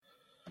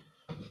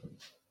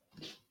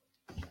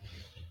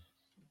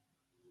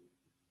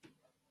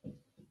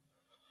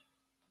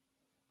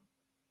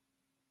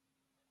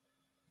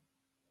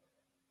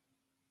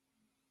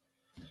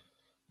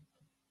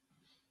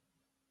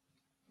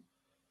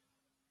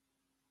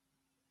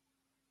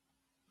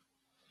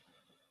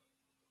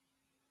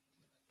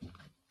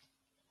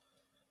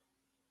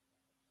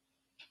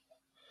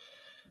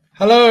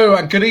Hello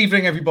and good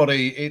evening,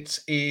 everybody. It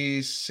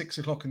is 6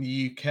 o'clock in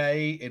the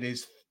UK. It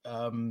is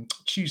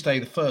Tuesday,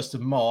 the 1st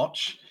of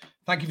March.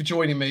 Thank you for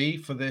joining me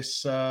for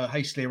this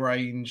hastily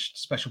arranged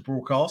special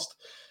broadcast.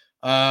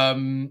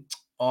 Thank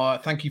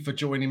you for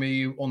joining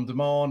me on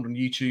demand on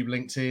YouTube,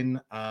 LinkedIn,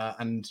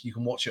 and you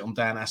can watch it on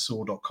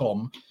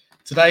danassor.com.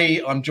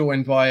 Today, I'm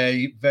joined by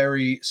a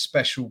very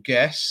special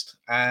guest,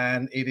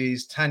 and it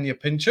is Tanya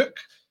Pinchuk.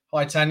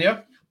 Hi,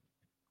 Tanya.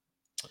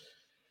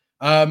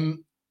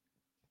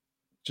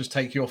 Just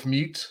take you off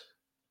mute.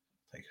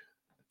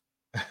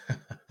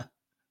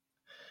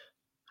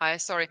 Hi,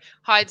 sorry.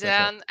 Hi, That's okay.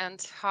 Dan,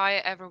 and hi,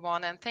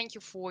 everyone, and thank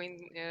you for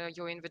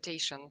your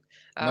invitation.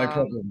 No Um,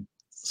 problem.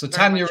 it's So very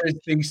Tanya much is the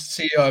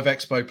appreciated. CEO of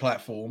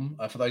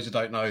ExpoPlatform. For those who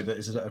don't know, that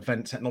is an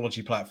event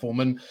technology platform.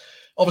 And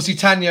obviously,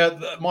 Tanya,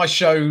 my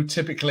show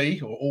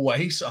typically, or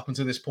always up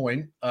until this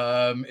point,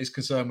 is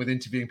concerned with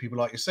interviewing people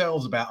like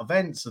yourselves about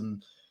events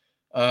and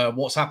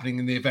what's happening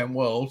in the event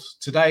world.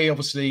 Today,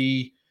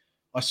 obviously,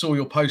 I saw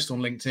your post on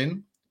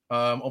LinkedIn.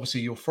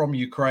 Obviously, you're from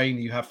Ukraine.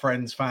 You have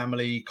friends,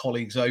 family,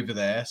 colleagues over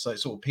there. So it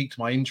sort of piqued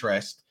my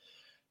interest.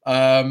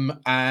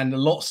 And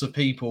lots of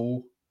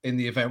people in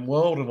the event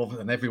world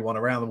and everyone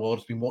around the world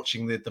has been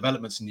watching the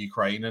developments in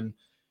Ukraine and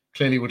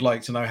clearly would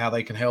like to know how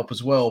they can help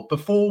as well.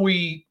 Before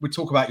we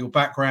talk about your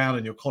background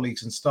and your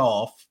colleagues and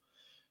staff,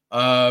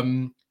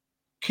 can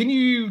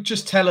you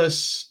just tell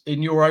us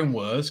in your own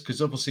words,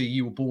 because obviously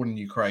you were born in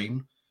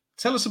Ukraine,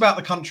 tell us about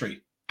the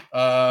country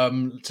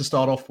to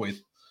start off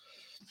with.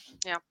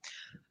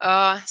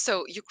 Yeah.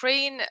 So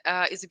Ukraine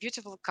is a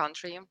beautiful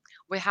country.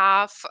 We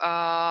have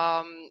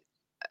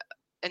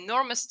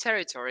enormous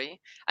territory.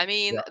 I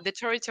mean, Yeah, the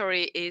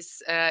territory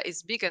is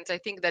big, and I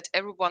think that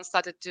everyone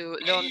started to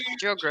learn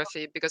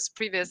geography because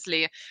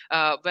previously,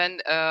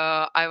 when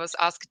I was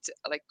asked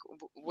like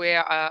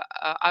where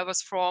I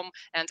was from,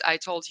 and I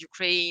told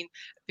Ukraine,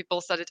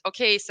 people started,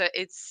 okay, so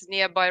it's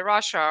nearby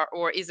Russia,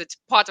 or is it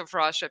part of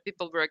Russia?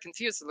 People were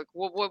confused, like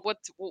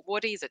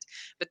what is it?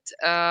 But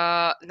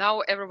now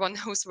everyone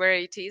knows where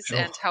it is sure.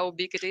 and how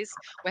big it is.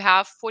 We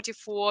have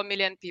 44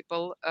 million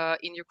people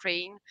in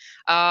Ukraine.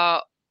 Uh,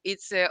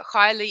 it's a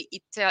highly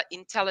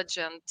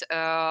intelligent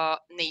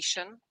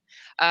nation.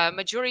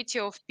 Majority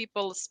of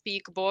people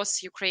speak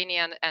both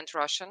Ukrainian and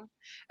Russian.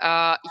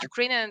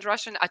 Ukrainian and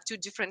Russian are two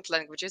different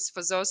languages.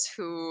 For those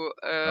who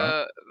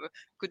Right.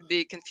 could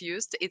be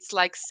confused, it's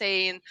like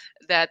saying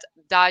that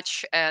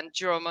Dutch and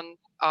German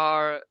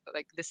are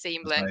like the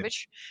same The same.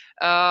 language.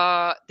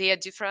 They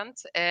are different,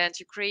 and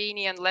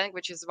Ukrainian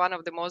language is one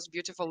of the most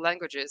beautiful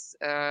languages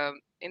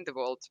in the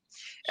world.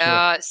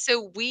 Sure. So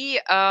we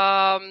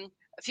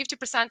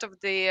 50% of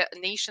the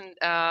nation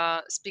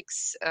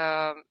speaks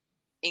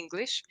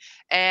English,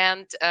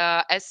 and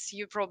as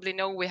you probably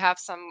know, we have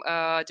some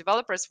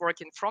developers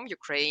working from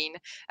Ukraine.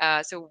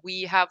 So we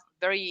have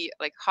very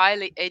like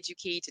highly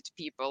educated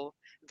people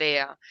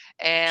there,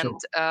 and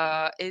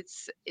Sure.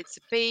 it's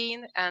a pain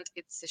and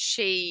it's a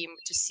shame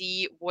to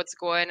see what's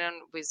going on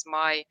with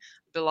my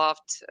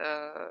beloved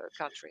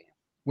country.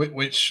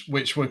 Which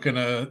we're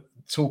going to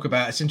talk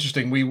about. It's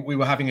interesting. We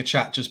were having a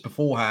chat just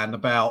beforehand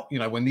about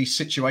when these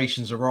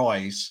situations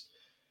arise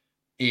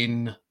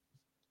in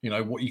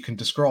what you can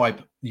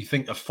describe. You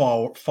think of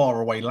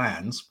far away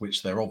lands,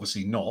 which they're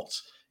obviously not.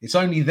 It's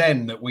only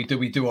then that we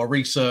do our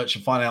research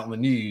and find out on the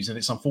news, and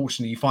it's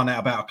unfortunately you find out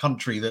about a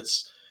country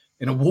that's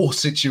in a war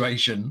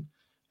situation,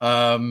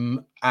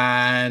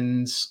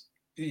 and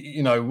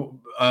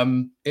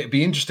it'd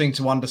be interesting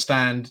to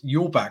understand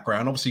your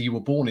background. Obviously, you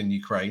were born in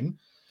Ukraine.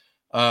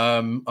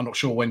 I'm not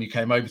sure when you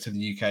came over to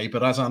the UK,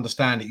 but as I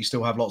understand it, you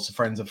still have lots of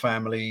friends and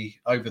family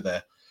over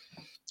there.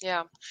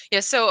 Yeah, yeah.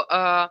 So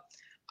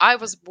I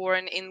was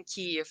born in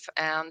Kiev,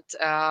 and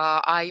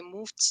I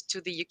moved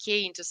to the UK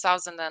in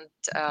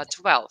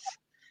 2012.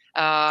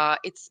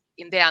 It's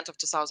in the end of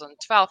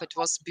 2012. It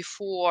was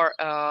before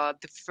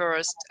the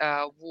first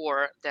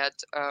war that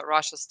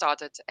Russia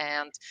started,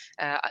 and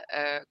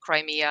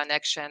Crimea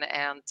annexion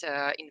and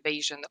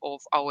invasion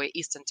of our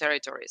eastern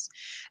territories.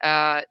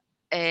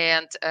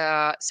 And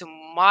so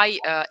my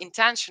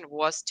intention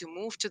was to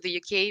move to the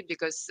UK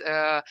because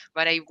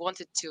when I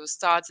wanted to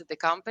start the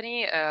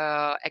company,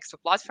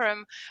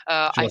 ExpoPlatform,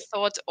 I Sure.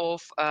 thought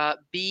of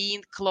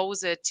being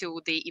closer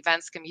to the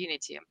events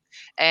community.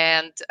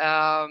 And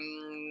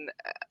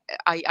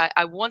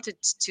I wanted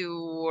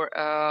to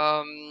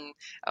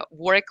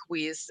work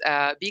with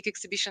big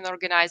exhibition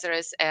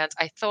organizers, and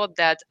I thought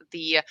that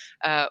the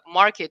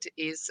market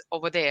is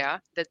over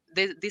there. That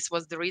this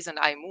was the reason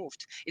I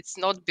moved. It's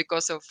not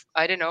because of,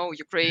 I don't know,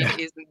 Ukraine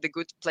Yeah. isn't the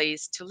good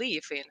place to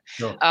live in.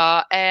 Sure.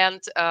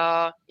 And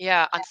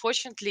yeah,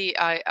 unfortunately,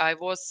 I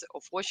was,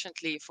 or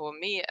fortunately for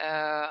me,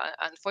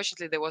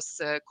 unfortunately, there was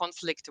a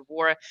conflict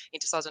war in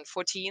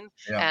 2014,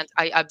 Yeah. and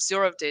I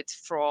observed it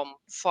from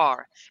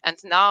far. And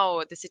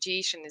now the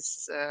situation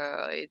is,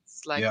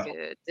 it's like Yeah.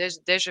 a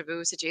deja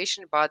vu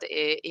situation, but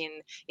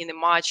in a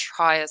much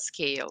higher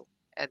scale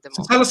at the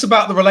So tell moment. us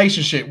about the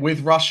relationship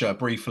with Russia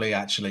briefly,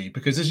 actually,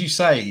 because as you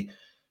say,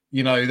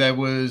 there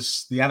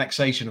was the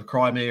annexation of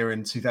Crimea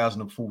in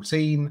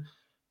 2014.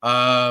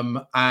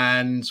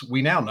 And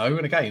we now know,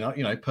 and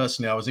again,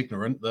 personally, I was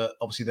ignorant that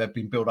obviously there've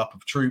been build up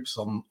of troops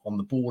on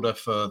the border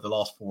for the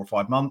last 4 or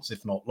 5 months,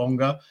 if not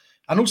longer.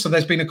 And also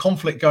there's been a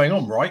conflict going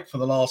on, right, for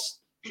the last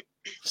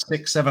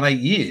 6, 7, 8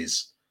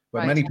 years,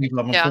 where many people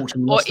have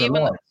unfortunately lost their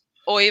lives.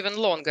 Or even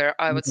longer,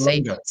 I would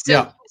say.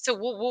 So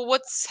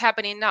what's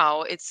happening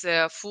now? It's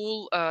a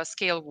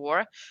full-scale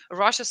war.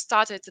 Russia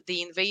started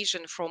the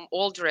invasion from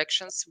all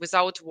directions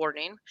without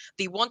warning.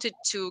 They wanted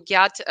to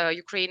get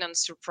Ukraine on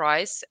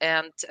surprise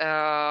and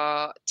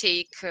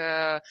take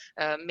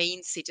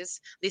main cities.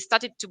 They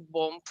started to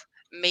bomb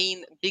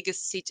main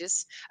biggest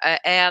cities,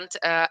 and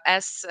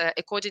as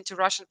according to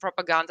Russian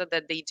propaganda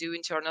that they do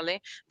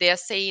internally, they are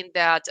saying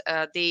that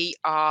they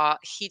are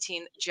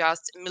hitting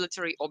just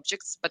military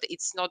objects, but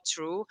it's not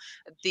true.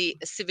 The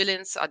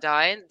civilians are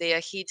dying. They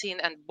are hitting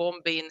and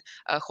bombing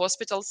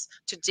hospitals.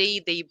 Today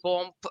they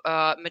bomb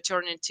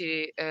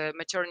maternity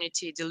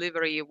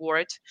delivery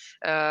ward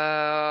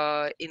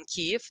in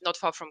Kiev, not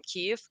far from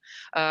Kiev,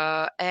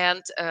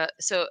 and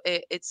so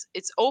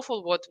it's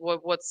awful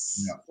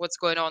what's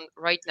going on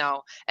right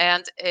now,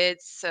 and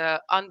it's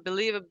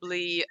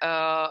unbelievably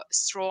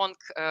strong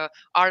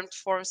armed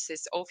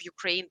forces of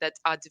Ukraine that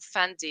are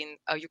defending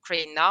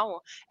Ukraine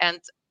now, and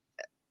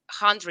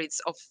hundreds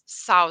of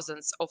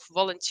thousands of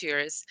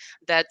volunteers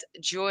that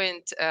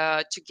joined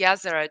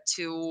together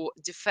to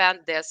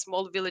defend their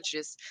small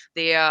villages,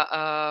 their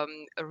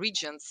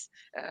regions.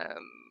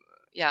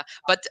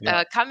 But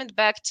coming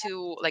back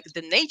to like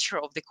the nature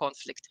of the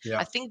conflict,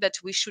 I think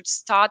that we should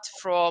start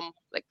from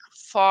like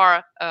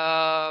far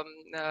long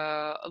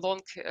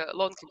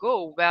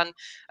ago, when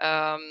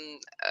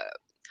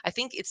I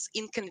think it's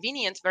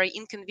very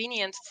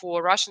inconvenient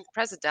for Russian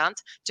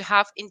president to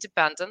have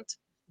independent,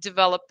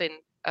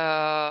 developing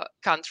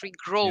country,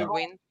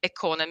 growing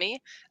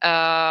economy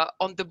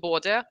on the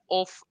border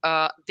of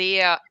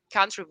their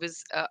country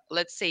with,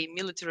 let's say,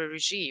 military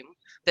regime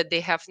that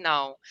they have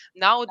now.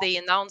 Now they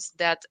announced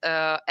that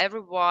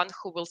everyone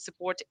who will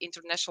support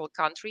international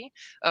country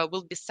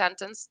will be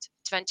sentenced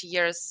 20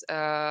 years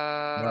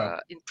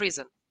in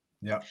prison.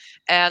 Yeah.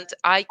 And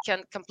I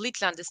can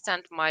completely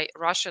understand my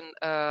Russian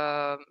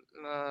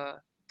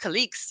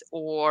colleagues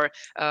or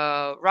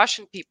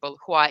Russian people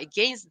who are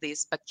against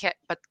this, but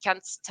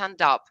can't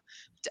stand up.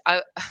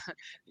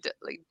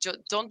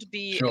 Don't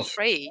be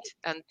afraid,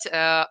 and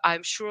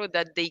I'm sure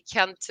that they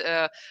can't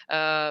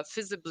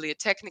feasibly,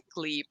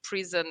 technically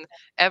prison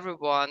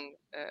everyone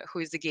who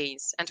is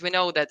against, and we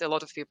know that a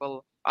lot of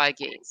people are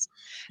against.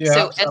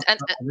 So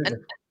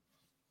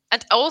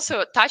and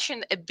also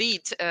touching a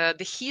bit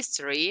the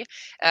history,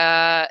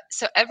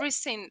 so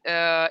everything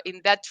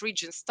in that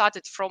region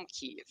started from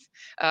Kiev.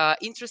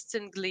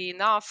 Interestingly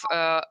enough,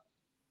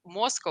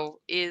 Moscow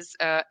is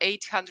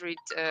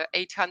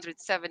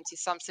 870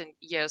 something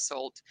years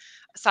old.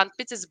 St.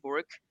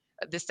 Petersburg,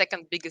 the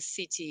second biggest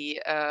city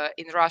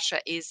in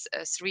Russia, is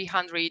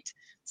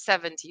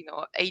 317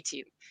 or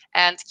 18,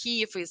 and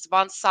Kiev is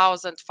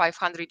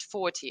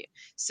 1540.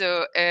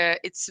 So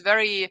it's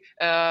very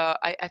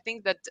I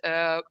think that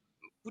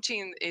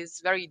Putin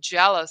is very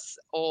jealous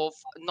of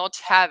not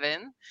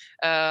having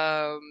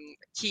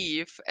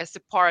Kiev as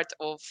a part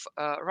of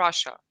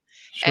Russia.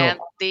 And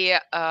the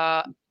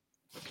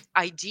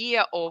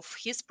idea of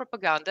his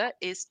propaganda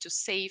is to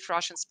save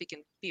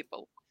Russian-speaking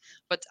people.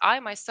 But I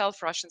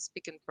myself,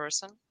 Russian-speaking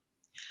person,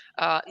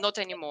 not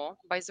anymore,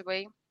 by the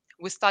way.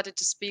 We started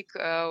to speak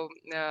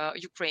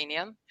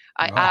Ukrainian.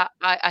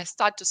 I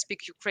start to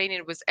speak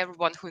Ukrainian with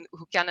everyone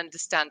who can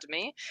understand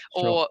me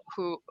or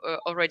who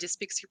already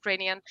speaks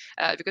Ukrainian,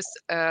 because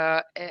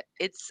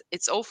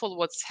it's awful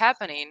what's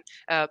happening.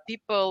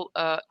 People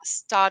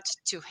start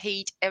to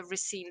hate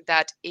everything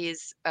that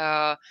is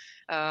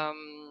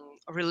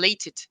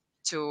related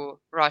to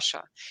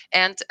Russia.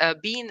 And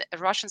being a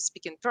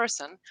Russian-speaking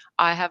person,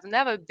 I have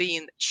never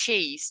been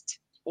chased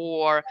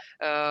or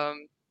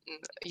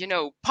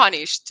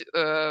punished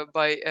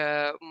by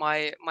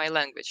my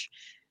language.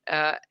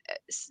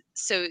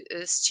 So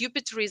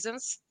stupid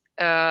reasons,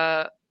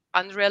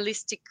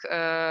 unrealistic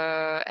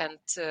and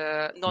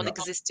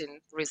non-existing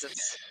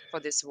reasons for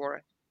this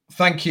war.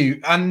 Thank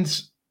you.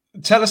 And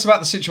tell us about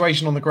the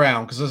situation on the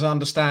ground, because as I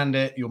understand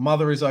it, your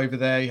mother is over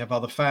there, you have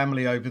other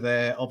family over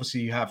there,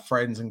 obviously you have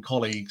friends and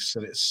colleagues,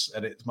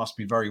 and it must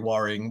be very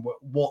worrying.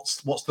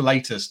 What's the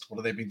latest? What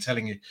have they been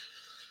telling you?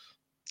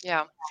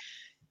 Yeah.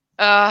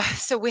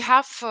 So we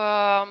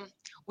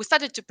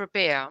started to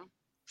prepare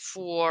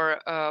for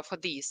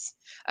this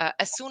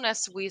as soon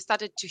as we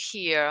started to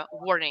hear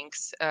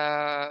warnings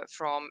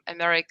from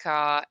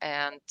America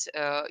and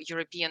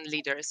European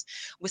leaders.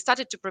 We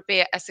started to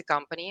prepare as a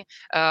company.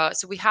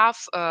 So we have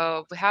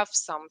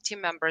some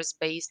team members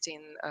based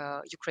in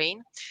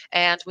Ukraine,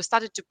 and we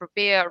started to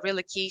prepare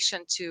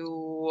relocation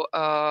to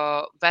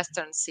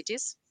Western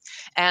cities.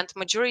 And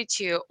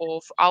majority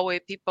of our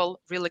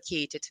people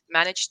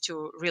managed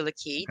to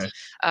relocate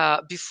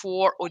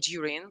before or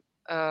during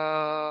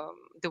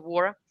the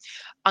war.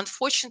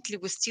 Unfortunately,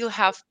 we still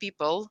have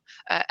people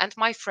and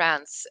my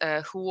friends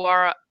who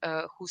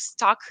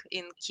stuck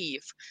in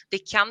Kiev. They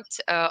can't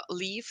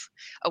leave.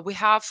 We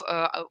have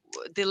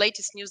the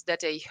latest news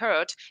that I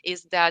heard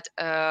is that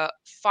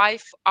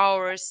 5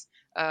 hours,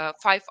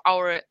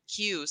 5-hour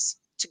queues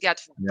to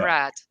get Yeah.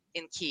 bread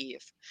in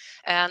Kiev,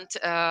 and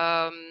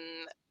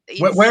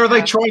Where it's are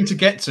they trying to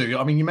get to?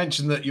 I mean, you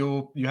mentioned that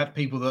you had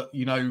people that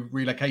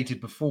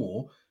relocated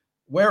before.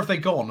 Where have they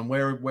gone, and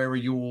where are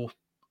your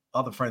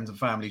other friends and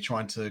family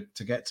trying to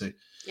get to?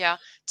 yeah,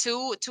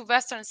 to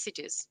western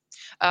cities,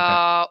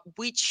 Okay.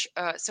 which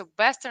so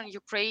western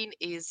Ukraine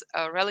is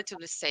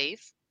relatively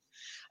safe.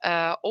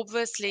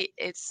 Obviously,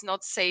 it's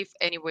not safe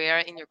anywhere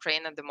in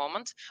Ukraine at the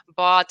moment,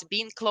 but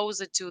being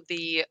closer to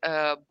the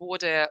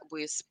border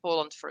with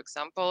Poland, for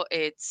example,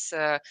 it's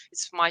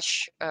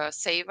much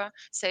safer.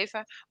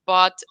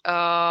 But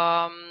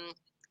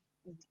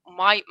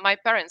my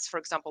parents, for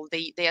example,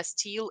 they are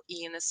still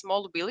in a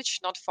small village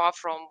not far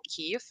from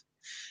Kiev,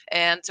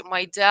 and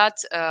my dad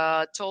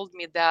told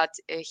me that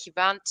he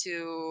went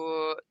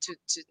to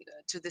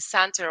the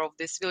center of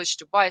this village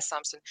to buy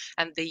something,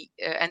 and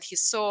and he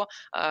saw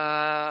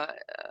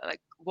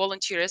like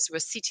volunteers were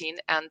sitting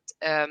and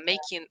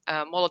making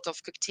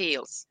Molotov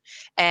cocktails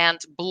and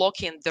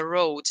blocking the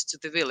road to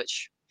the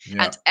village.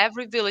 Yeah. And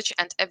every village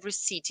and every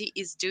city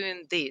is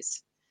doing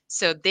this.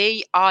 So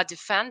they are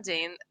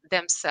defending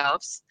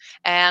themselves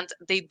and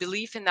they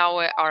believe in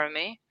our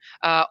army.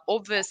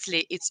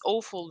 Obviously, it's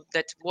awful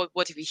that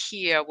what we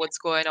hear, what's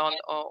going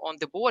on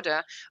the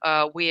border,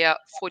 where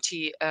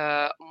 40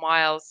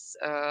 miles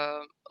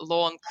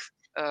long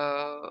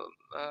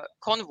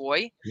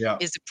convoy Yeah.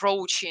 is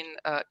approaching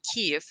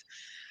Kiev.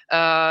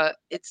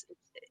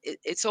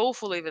 It's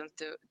awful even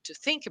to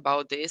think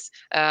about this.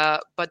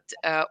 But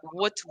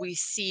what we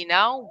see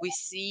now, we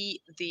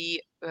see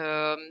the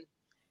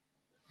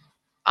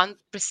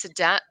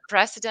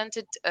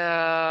unprecedented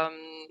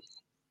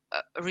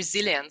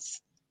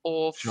resilience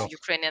of Sure.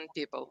 Ukrainian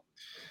people.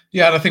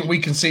 Yeah, and I think we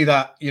can see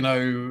that,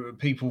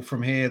 people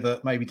from here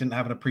that maybe didn't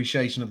have an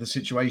appreciation of the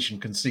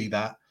situation can see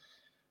that.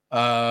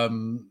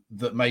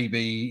 That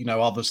maybe,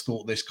 others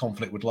thought this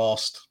conflict would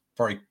last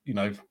very,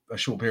 a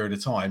short period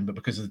of time, but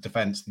because of the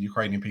defense the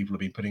Ukrainian people have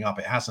been putting up,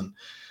 it hasn't.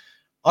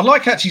 I'd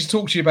like actually to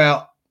talk to you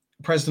about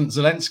President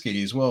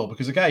Zelensky as well,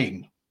 because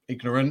again,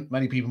 ignorant,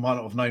 many people might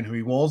not have known who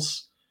he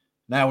was.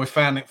 Now we're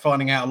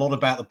finding out a lot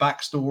about the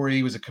backstory.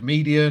 He was a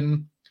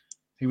comedian.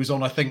 He was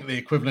on, I think, the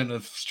equivalent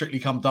of Strictly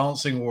Come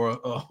Dancing, or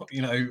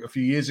a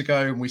few years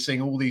ago, and we're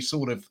seeing all these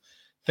sort of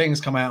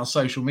things come out on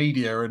social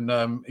media,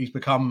 and he's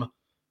become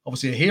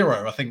obviously a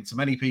hero, I think, to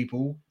many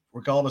people,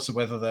 regardless of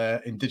whether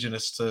they're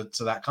indigenous to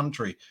that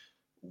country.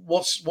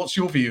 What's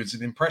your view as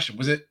an impression?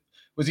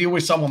 Was he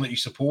always someone that you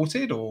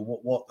supported, or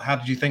what? How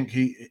did you think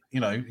he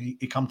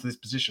come to this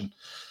position?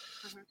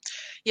 Mhm.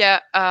 Yeah.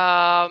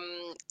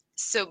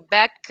 So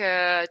back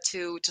to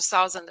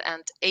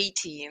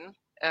 2018,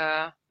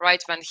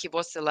 right when he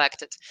was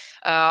elected,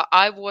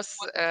 I was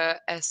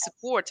a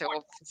supporter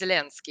of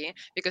Zelensky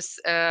because,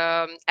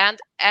 and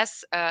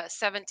as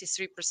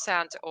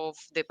 73% of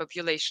the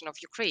population of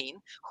Ukraine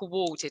who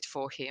voted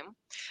for him,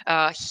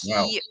 Wow.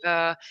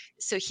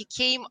 he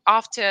came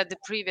after the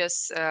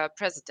previous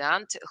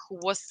president who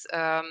was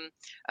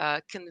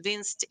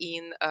convinced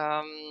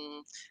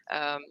um,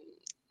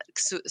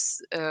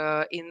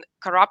 in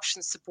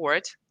corruption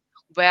support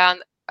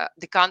when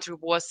the country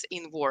was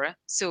in war.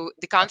 So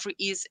the country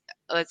is,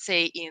 let's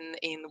say,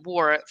 in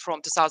war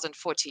from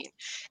 2014,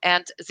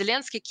 and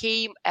Zelensky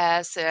came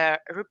as a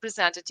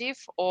representative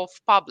of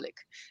public,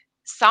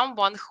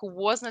 someone who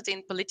was not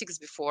in politics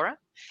before,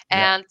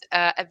 Yeah. and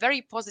a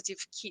very positive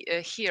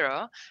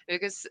hero,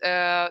 because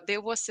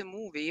there was a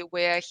movie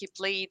where he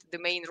played the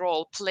main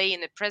role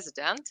playing a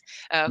president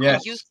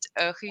Yes.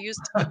 who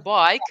used a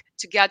bike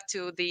to get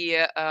to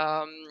the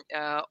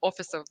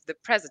office of the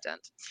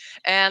president,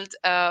 and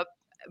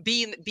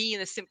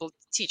being a simple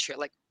teacher,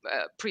 like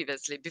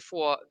previously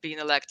before being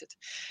elected,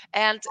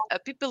 and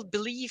people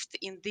believed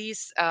in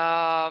this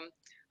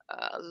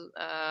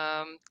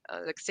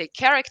let's say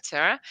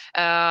character,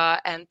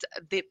 and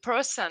the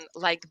person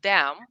like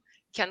them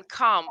can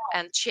come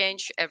and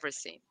change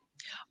everything.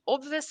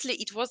 Obviously,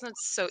 it wasn't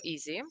so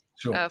easy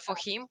Sure. for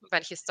him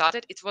when he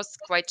started. It was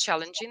quite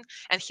challenging,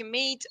 and he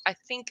made, I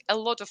think, a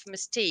lot of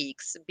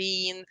mistakes,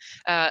 being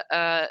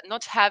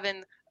not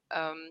having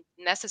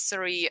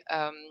necessary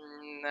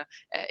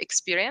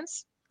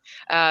experience,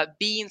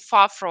 being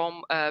far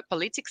from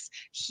politics.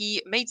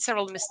 He made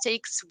several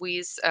mistakes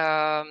with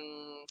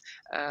um,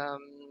 uh,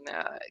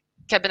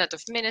 cabinet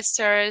of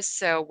ministers,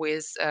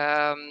 with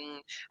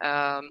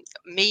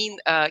main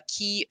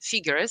key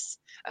figures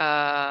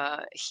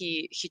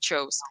he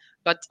chose.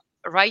 But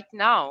right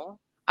now,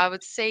 I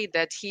would say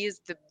that he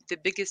is the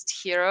biggest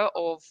hero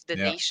of the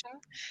Yeah. nation,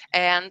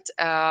 and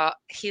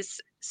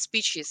his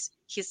speeches,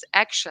 his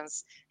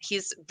actions,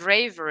 his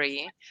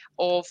bravery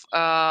of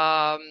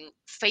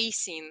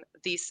facing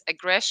this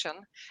aggression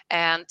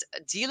and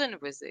dealing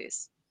with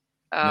this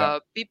Yeah.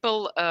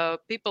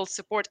 People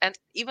support, and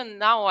even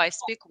now I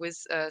speak with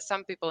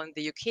some people in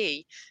the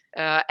UK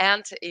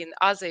and in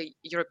other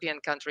European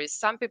countries.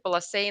 Some people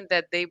are saying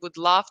that they would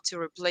love to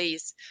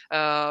replace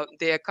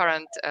their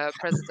current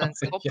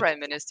presidents or Yeah. prime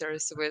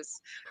ministers with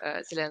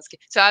Zelensky.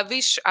 So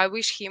I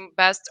wish him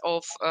best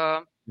of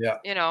Yeah.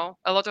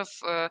 a lot of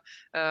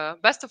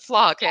best of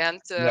luck,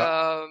 and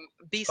Yeah.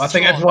 be I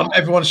think strong.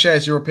 everyone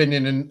shares your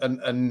opinion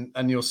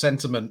and your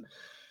sentiment.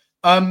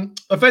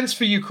 Events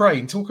for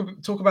Ukraine.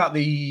 Talk about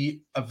the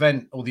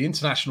event or the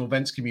international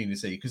events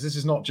community, because this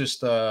is not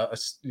just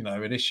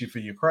an issue for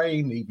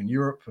Ukraine, even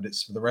Europe, but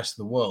it's for the rest of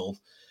the world.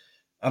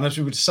 And as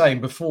we were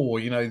saying before,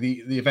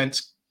 the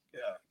events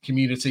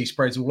community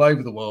spreads all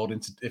over the world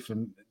into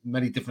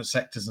many different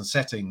sectors and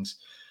settings.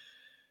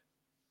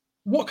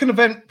 What can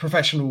event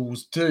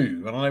professionals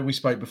do? And I know we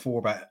spoke before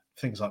about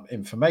things like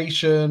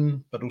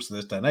information, but also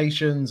there's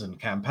donations and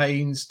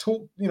campaigns.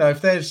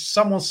 If there's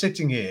someone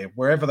sitting here,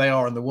 wherever they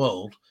are in the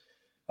world,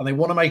 and they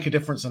want to make a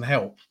difference and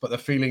help, but they're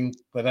feeling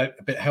a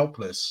bit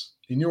helpless.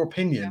 In your Yeah,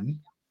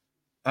 opinion,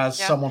 as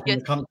yeah, someone from yes.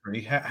 the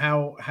country,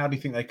 how do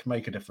you think they can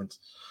make a difference?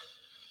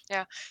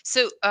 Yeah.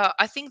 So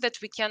I think that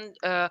we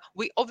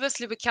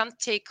can't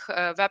take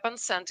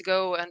weapons and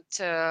go and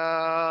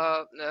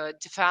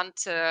defend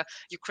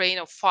Ukraine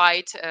or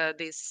fight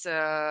this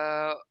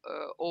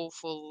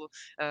awful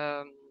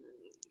um,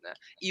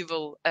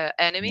 evil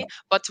enemy. Yeah.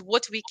 But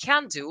what we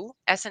can do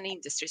as an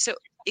industry, so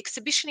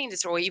exhibition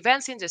industry or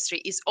events industry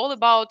is all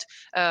about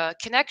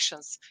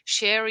connections,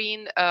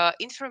 sharing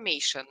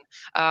information,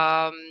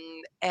 um,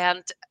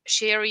 and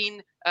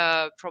sharing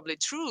probably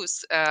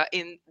truth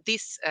in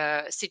this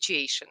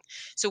situation.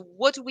 So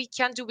what we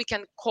can do, we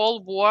can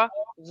call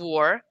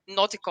war,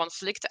 not a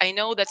conflict. I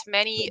know that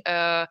many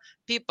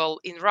people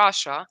in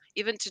Russia,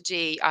 even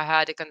today I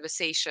had a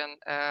conversation,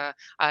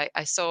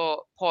 I saw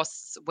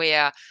posts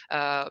where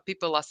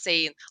people are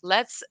saying,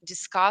 let's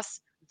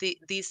discuss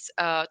this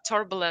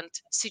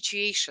turbulent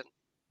situation.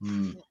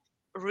 Mm.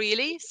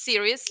 Really,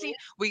 seriously,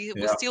 we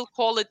Yeah. still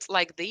call it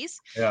like this.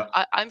 Yeah.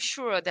 I'm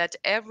sure that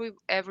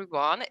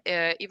everyone,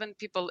 even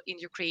people in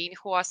Ukraine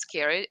who are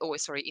scared, or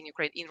sorry,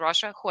 in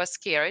Russia who are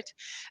scared,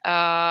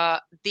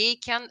 they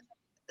can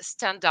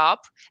stand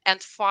up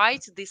and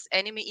fight this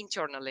enemy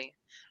internally,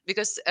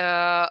 because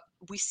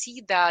we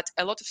see that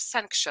a lot of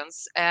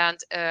sanctions and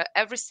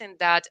everything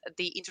that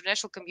the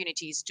international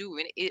community is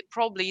doing, it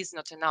probably is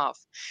not enough.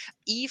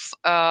 If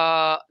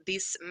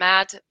this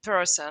mad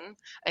person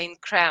in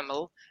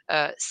Kremlin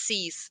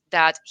sees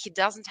that he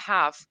doesn't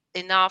have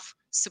enough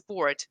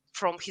support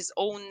from his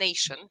own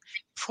nation,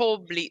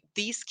 probably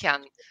this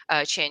can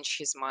change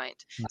his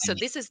mind. So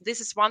this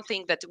is one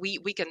thing that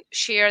we can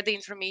share the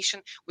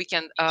information, we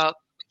can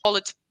call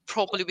it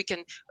properly, we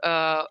can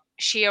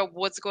share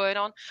what's going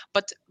on,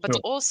 but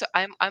Sure. also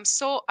I'm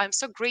so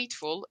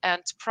grateful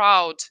and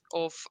proud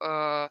of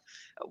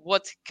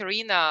what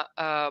Karina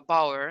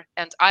Bauer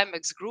and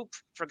IMEX Group,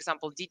 for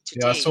example, did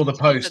Yeah, I today. saw the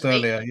So post they,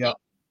 earlier. Yeah. they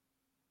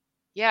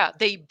yeah,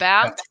 they Yeah.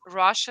 banned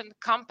Russian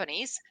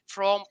companies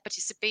from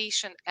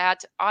participation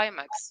at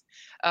IMEX,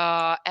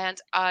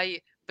 and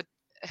but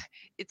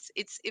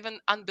it's even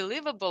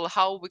unbelievable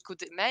how we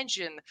could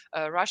imagine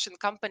Russian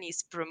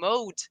companies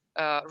promote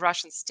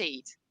Russian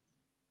state,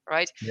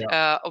 right,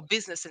 Yeah. or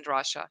business in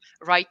Russia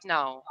right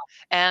now,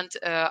 and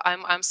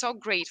I'm so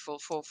grateful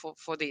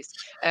for this.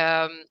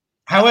 Um,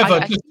 However,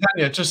 I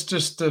just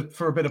think, Tanya,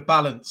 for a bit of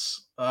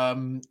balance,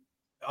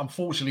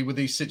 unfortunately, with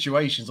these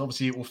situations,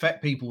 obviously, it will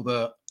affect people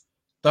that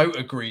don't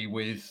agree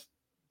with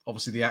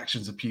obviously the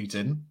actions of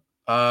Putin.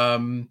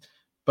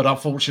 But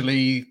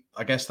unfortunately,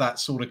 I guess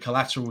that's sort of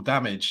collateral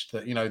damage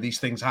that these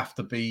things have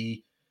to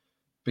be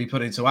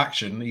put into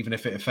action, even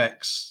if it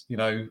affects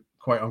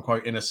quote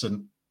unquote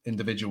innocent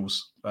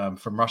individuals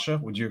from Russia.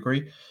 Would you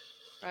agree?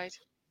 right.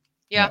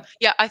 Yeah, Yeah.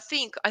 yeah, I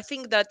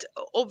think that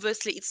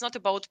obviously it's not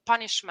about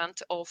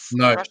punishment of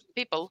No. Russian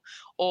people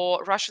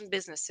or Russian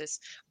businesses,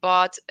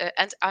 but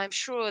and I'm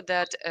sure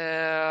that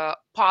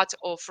part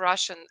of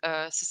Russian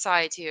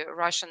society,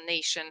 Russian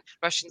nation,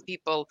 Russian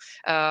people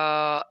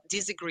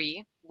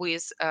disagree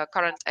with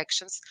current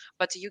actions,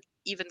 but you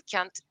even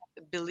can't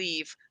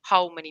believe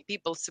how many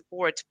people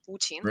support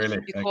Putin, Really?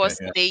 Okay. because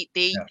Yeah.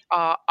 they Yeah.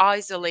 are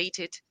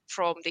isolated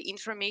from the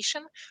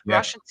information. Yeah.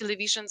 Russian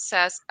television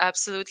says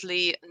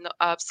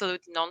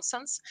absolute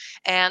nonsense,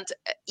 and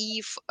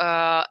if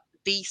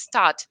they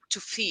start to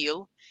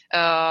feel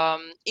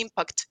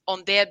impact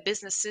on their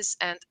businesses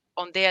and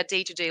on their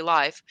day-to-day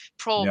life, Yeah.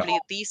 probably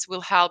this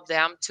will help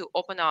them to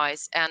open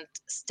eyes and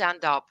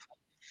stand up.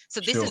 So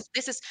this Sure. is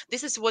this is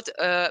this is what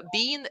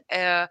being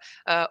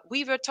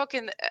we were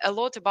talking a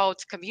lot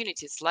about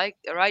communities, like,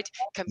 right,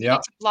 Yeah.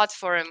 community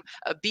platform,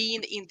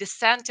 being in the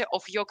center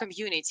of your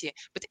community.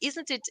 But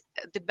isn't it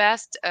the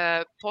best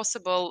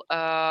possible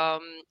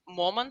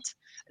moment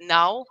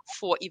now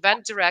for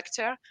event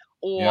director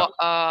Yeah.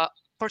 or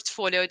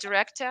portfolio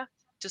director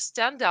to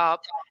stand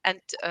up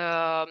and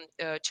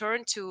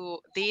turn to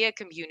their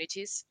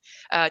communities,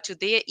 to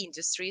their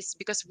industries,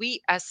 because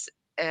we as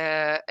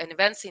an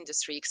events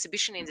industry,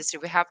 exhibition industry.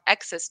 We have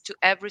access to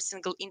every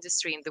single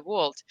industry in the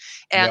world.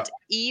 Yeah. And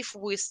if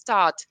we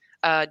start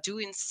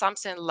doing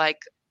something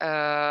like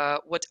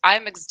what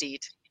IMEX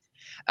did,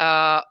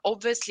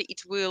 obviously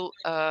it will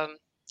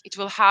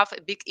have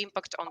a big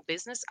impact on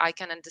business. I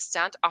can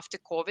understand after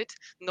COVID,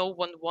 no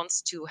one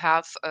wants to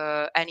have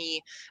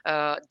any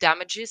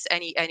damages,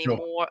 any Sure.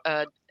 more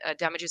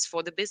damages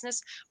for the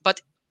business.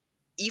 But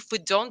if we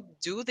don't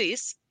do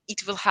this,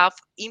 it will have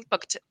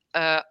impact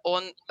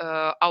on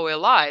our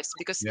lives,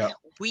 because Yeah.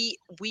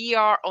 we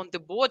are on the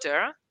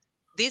border.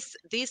 This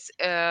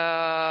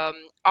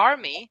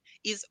army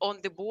is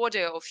on the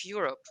border of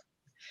Europe,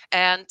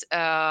 and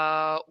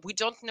we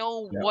don't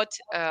know Yeah. what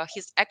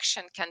his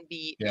action can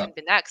be Yeah.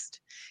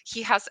 next.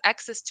 He has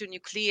access to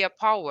nuclear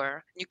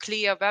power,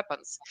 nuclear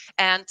weapons,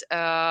 and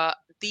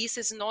this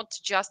is not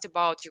just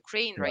about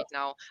Ukraine Yeah. right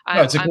now. No,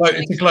 I'm it's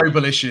a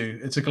global issue.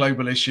 It's a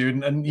global issue.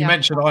 And you yeah.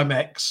 mentioned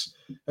IMEX.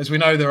 As we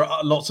know, there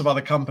are lots of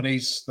other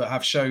companies that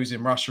have shows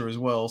in Russia as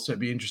well. So it'd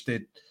be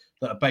interested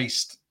that are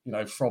based,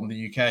 from the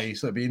UK.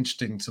 So it'd be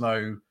interesting to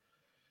know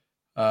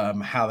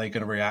how they're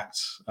going to react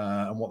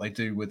and what they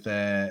do with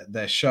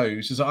their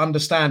shows. As I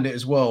understand it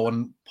as well,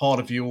 and part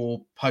of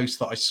your post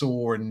that I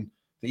saw and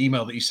the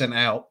email that you sent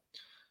out,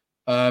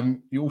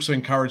 you're also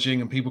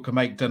encouraging and people can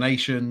make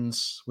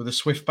donations with a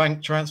Swift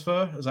bank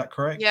transfer. Is that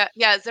correct?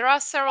 Yeah. There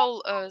are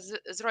several.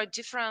 There are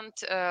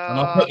different And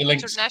I'll put the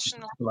links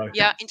international, below.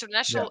 Yeah.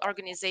 international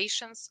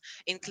organizations,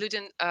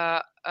 including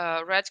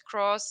Red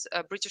Cross,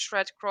 British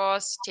Red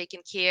Cross,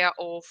 taking care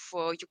of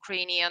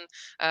Ukrainian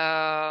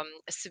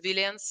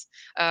civilians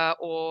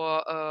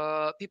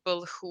or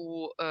people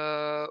who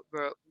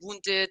were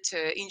wounded,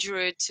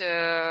 injured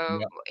Yeah.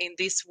 in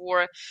this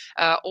war.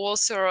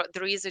 Also,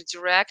 there is a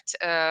direct.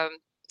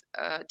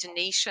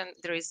 Donation,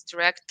 there is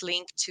direct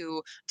link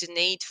to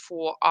donate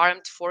for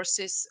armed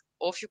forces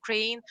of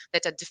Ukraine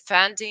that are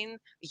defending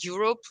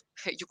Europe,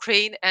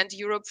 Ukraine and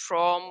Europe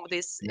from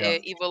this Yeah.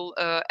 evil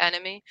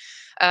enemy,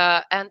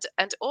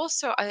 and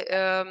also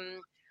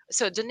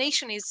so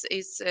donation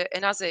is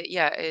another,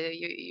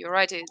 you're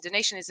right,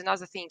 donation is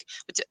another thing,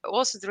 but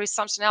also there is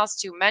something else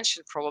to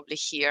mention probably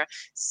here.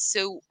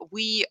 So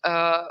we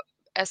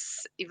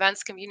as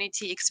events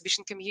community,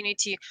 exhibition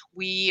community,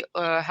 we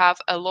have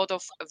a lot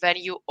of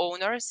venue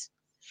owners,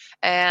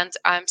 and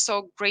I'm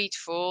so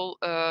grateful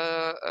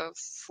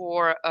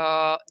for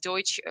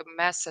Deutsche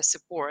Messe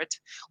support,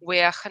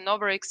 where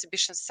Hanover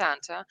Exhibition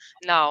Center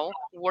now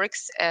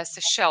works as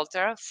a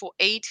shelter for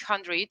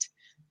 800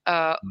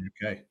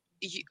 Okay.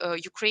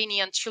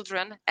 Ukrainian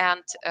children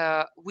and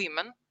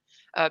women,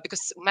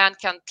 because men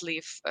can't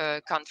leave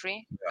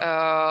country.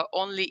 Yeah.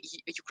 Only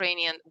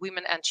Ukrainian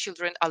women and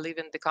children are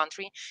leaving the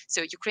country.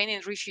 So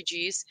Ukrainian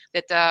refugees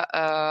that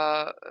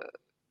are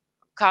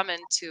coming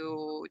to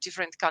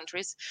different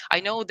countries. I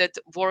know that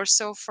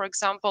Warsaw, for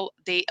example,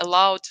 they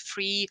allowed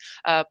free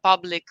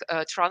public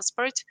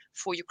transport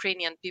for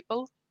Ukrainian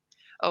people,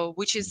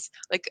 which is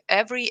like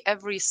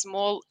every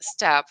small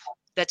step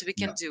that we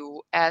can Yeah.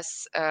 do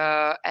as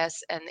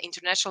an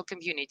international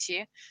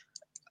community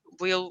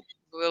will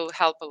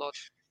help a lot.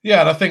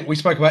 Yeah, and I think we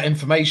spoke about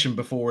information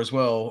before as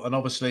well. And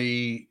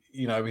obviously,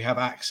 we have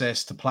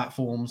access to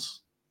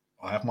platforms.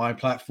 I have my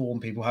platform.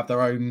 People have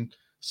their own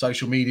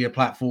social media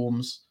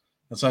platforms.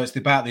 And so it's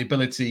about the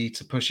ability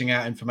to pushing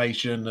out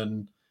information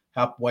and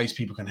how ways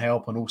people can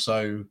help, and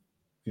also,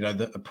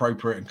 the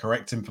appropriate and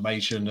correct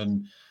information.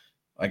 And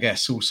I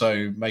guess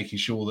also making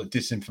sure that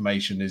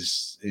disinformation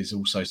is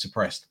also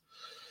suppressed.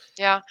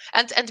 Yeah,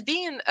 and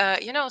being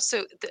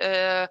so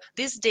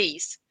these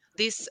days,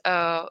 these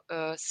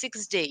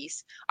 6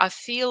 days, I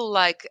feel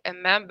like a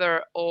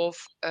member of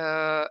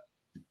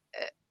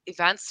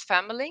events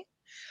family.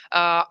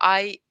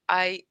 I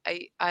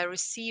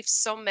receive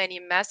so many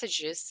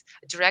messages,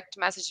 direct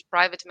messages,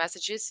 private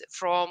messages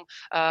from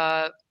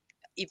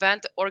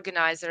event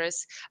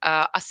organizers,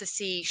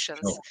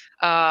 associations,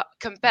 Sure.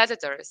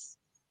 competitors,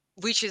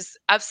 which is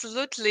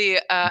absolutely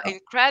Yeah.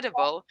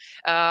 incredible.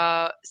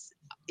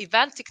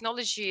 Event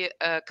technology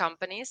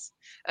companies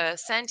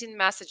sending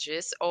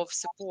messages of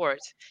support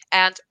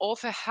and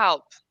offer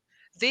help.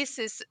 This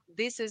is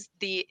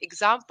the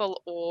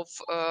example of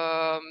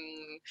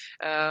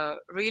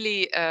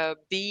really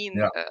being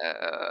Yeah.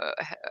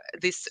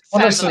 this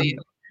Well, family.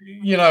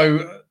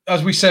 listen,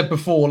 as we said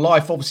before,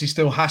 life obviously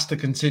still has to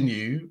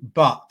continue,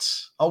 but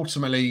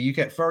ultimately, you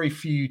get very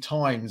few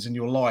times in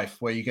your life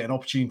where you get an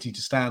opportunity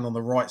to stand on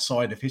the right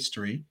side of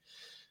history.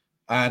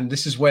 And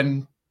this is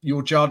when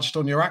you're judged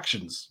on your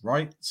actions,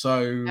 right? Yeah,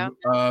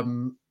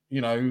 So,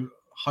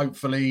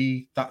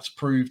 hopefully that's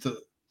proved that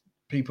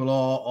people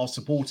are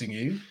supporting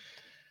you.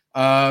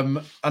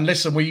 And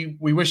listen, we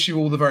wish you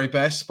all the very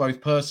best,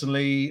 both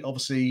personally,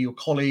 obviously your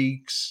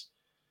colleagues,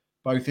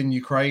 both in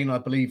Ukraine. I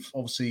believe,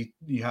 obviously,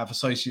 you have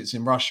associates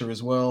in Russia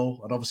as well,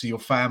 and obviously your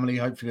family.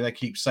 Hopefully, they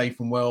keep safe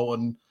and well,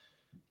 and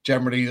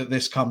generally that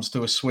this comes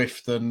to a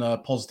swift and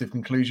positive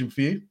conclusion for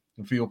you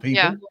and for your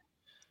yeah, people.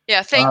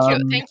 Yeah,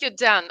 thank you,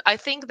 Dan. I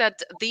think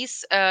that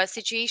this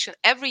situation,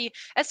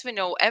 as we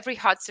know, every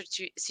hard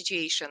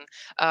situation,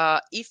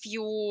 if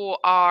you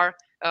are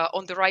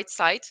on the right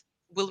side,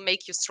 will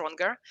make you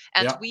stronger.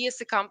 And Yeah, we,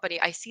 as a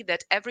company, I see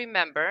that every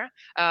member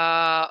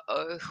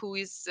who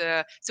is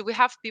so we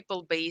have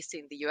people based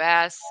in the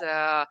US,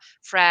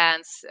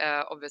 France,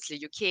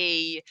 obviously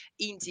UK,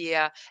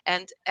 India,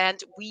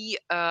 and we.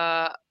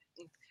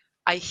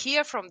 I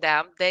hear from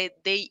them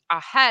they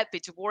are happy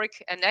to work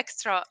an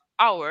extra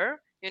hour,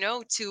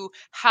 to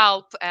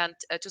help and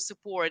to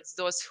support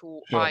those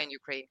who are sure, in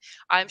Ukraine.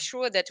 I'm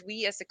sure that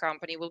we as a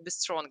company will be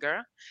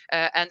stronger,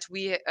 and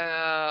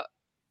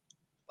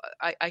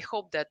I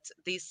hope that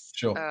this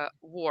sure.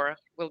 war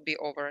will be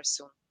over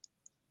soon.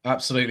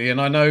 Absolutely.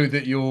 And I know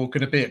that you're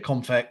going to be at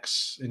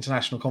Confex,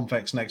 International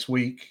Confex next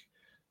week.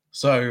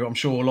 So I'm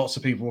sure lots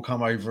of people will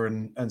come over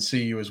and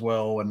see you as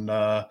well.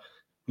 And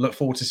look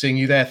forward to seeing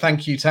you there.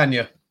 Thank you,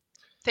 Tanya.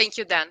 Thank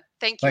you, Dan.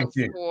 Thank Thank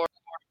you you. for.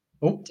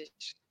 Oh, Yeah,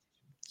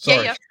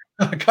 sorry. yeah.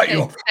 I cut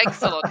you off.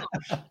 Thanks a lot.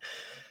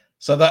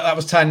 So that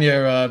was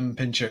Tanya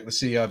Pinchuk, the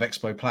CEO of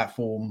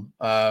ExpoPlatform.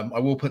 I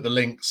will put the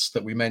links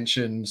that we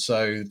mentioned.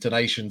 So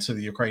donation to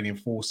the Ukrainian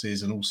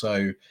forces and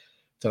also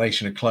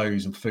donation of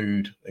clothes and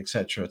food,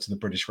 etc., to the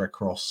British Red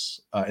Cross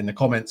in the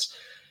comments.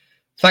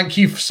 Thank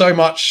you so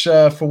much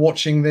for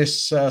watching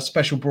this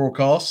special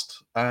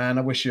broadcast, and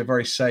I wish you a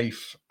very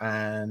safe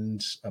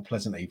and a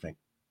pleasant evening.